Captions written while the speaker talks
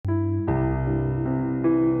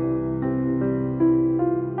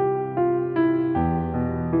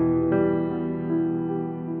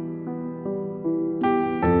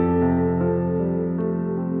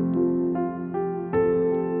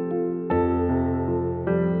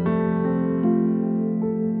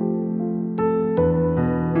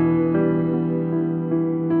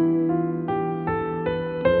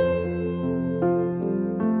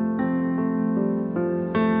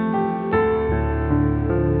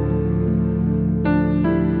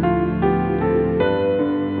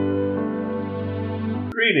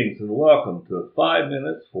Greetings and welcome to 5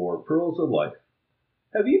 Minutes for Pearls of Life.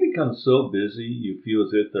 Have you become so busy you feel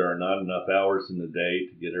as if there are not enough hours in the day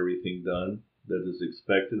to get everything done that is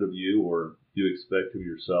expected of you or you expect of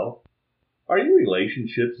yourself? Are your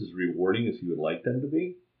relationships as rewarding as you would like them to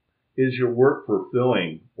be? Is your work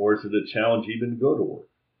fulfilling, or is it a challenge even to go to work?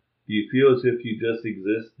 Do you feel as if you just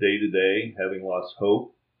exist day to day, having lost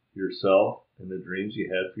hope, yourself, and the dreams you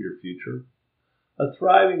had for your future? A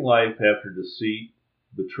thriving life after deceit,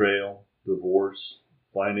 betrayal, divorce,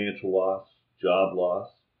 financial loss, job loss,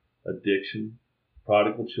 addiction,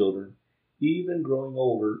 prodigal children, even growing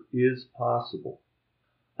older is possible.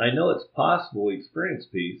 I know it's possible to experience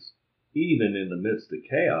peace, even in the midst of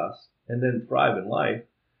chaos, and then thrive in life,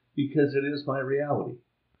 because it is my reality.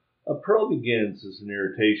 A pearl begins as an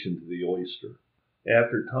irritation to the oyster.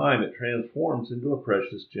 After time, it transforms into a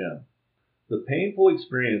precious gem. The painful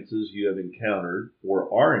experiences you have encountered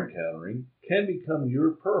or are encountering can become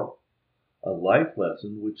your pearl, a life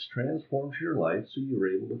lesson which transforms your life so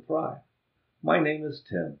you're able to thrive. My name is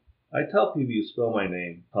Tim. I tell people you spell my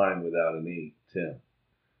name, time without an E, Tim.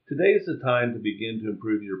 Today is the time to begin to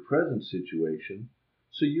improve your present situation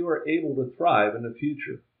so you are able to thrive in the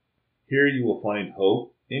future. Here you will find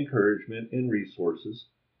hope, encouragement, and resources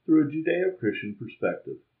through a Judeo-Christian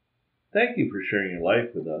perspective. Thank you for sharing your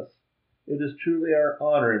life with us. It is truly our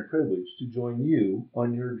honor and privilege to join you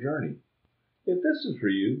on your journey. If this is for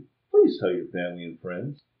you, please tell your family and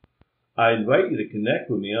friends. I invite you to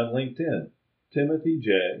connect with me on LinkedIn, Timothy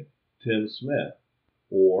J. Tim Smith,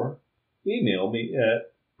 or email me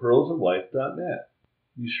at pearlsoflife.net.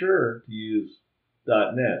 Be sure to use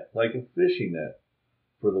 .net like a fishing net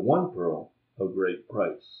for the one pearl of great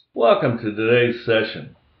price. Welcome to today's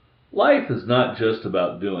session. Life is not just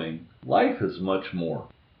about doing. Life is much more.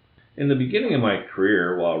 In the beginning of my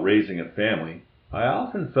career, while raising a family, I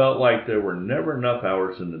often felt like there were never enough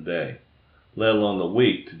hours in the day, let alone the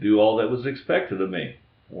week, to do all that was expected of me,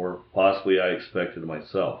 or possibly I expected of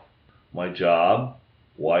myself. My job,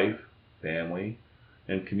 wife, family,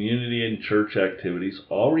 and community and church activities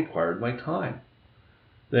all required my time.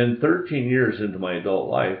 Then 13 years into my adult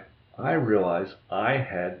life, I realized I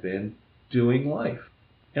had been doing life,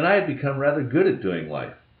 and I had become rather good at doing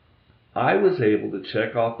life. I was able to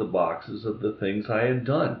check off the boxes of the things I had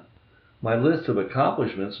done. My list of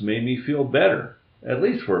accomplishments made me feel better, at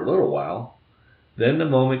least for a little while. Then the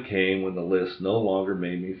moment came when the list no longer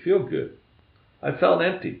made me feel good. I felt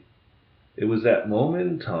empty. It was that moment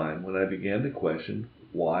in time when I began to question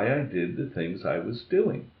why I did the things I was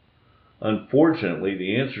doing. Unfortunately,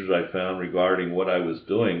 the answers I found regarding what I was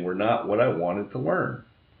doing were not what I wanted to learn.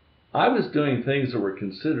 I was doing things that were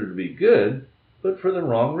considered to be good, but for the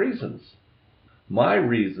wrong reasons. My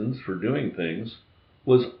reasons for doing things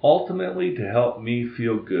was ultimately to help me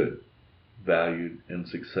feel good, valued, and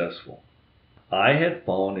successful. I had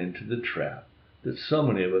fallen into the trap that so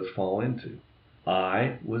many of us fall into.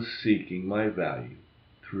 I was seeking my value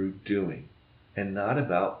through doing and not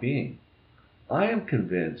about being. I am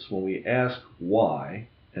convinced when we ask why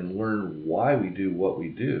and learn why we do what we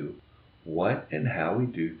do, what and how we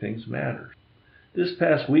do things matters. This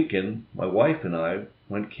past weekend, my wife and I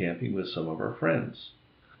went camping with some of our friends.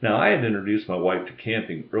 Now, I had introduced my wife to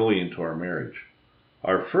camping early into our marriage.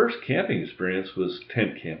 Our first camping experience was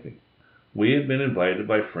tent camping. We had been invited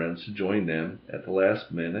by friends to join them at the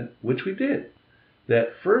last minute, which we did.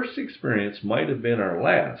 That first experience might have been our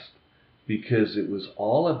last because it was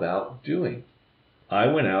all about doing. I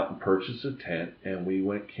went out and purchased a tent and we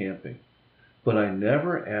went camping. But I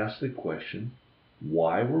never asked the question,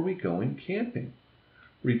 why were we going camping?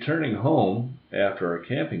 Returning home after our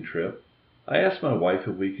camping trip, I asked my wife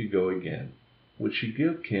if we could go again. Would she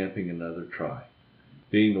give camping another try?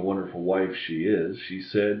 Being the wonderful wife she is, she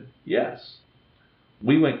said yes.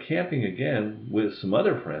 We went camping again with some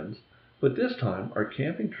other friends, but this time our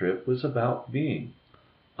camping trip was about being.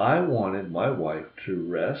 I wanted my wife to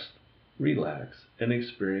rest, relax, and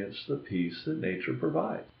experience the peace that nature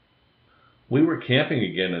provides. We were camping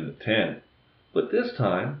again in the tent, but this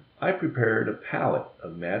time I prepared a pallet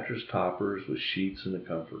of mattress toppers with sheets and a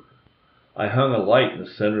comforter. I hung a light in the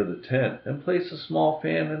center of the tent and placed a small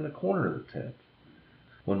fan in the corner of the tent.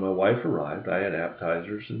 When my wife arrived, I had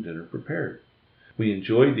appetizers and dinner prepared. We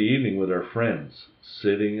enjoyed the evening with our friends,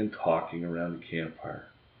 sitting and talking around the campfire.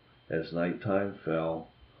 As nighttime fell,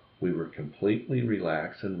 we were completely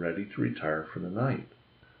relaxed and ready to retire for the night.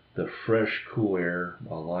 The fresh, cool air,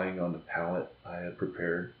 while lying on the pallet I had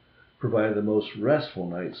prepared, provided the most restful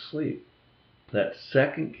night's sleep. That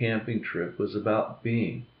second camping trip was about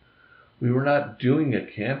being. We were not doing a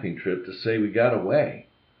camping trip to say we got away,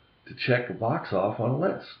 to check a box off on a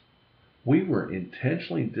list. We were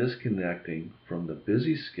intentionally disconnecting from the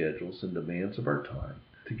busy schedules and demands of our time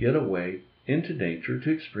to get away into nature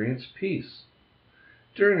to experience peace.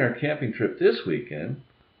 During our camping trip this weekend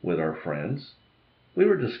with our friends, we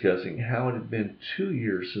were discussing how it had been 2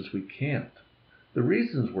 years since we camped. The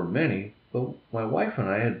reasons were many, but my wife and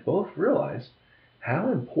I had both realized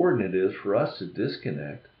how important it is for us to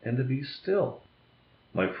disconnect and to be still.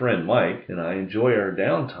 My friend Mike and I enjoy our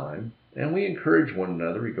downtime, and we encourage one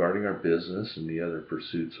another regarding our business and the other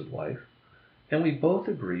pursuits of life. And we both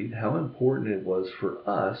agreed how important it was for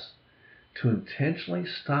us to intentionally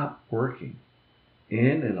stop working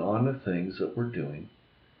in and on the things that we're doing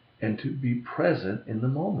and to be present in the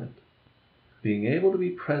moment. Being able to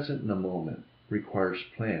be present in the moment requires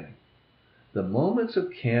planning. The moments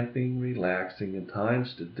of camping, relaxing, and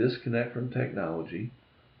times to disconnect from technology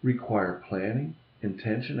require planning,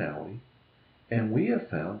 intentionality, and we have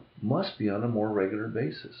found must be on a more regular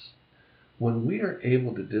basis. When we are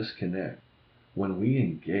able to disconnect, when we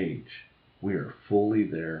engage, we are fully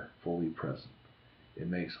there, fully present. It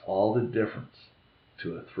makes all the difference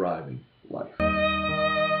to a thriving life.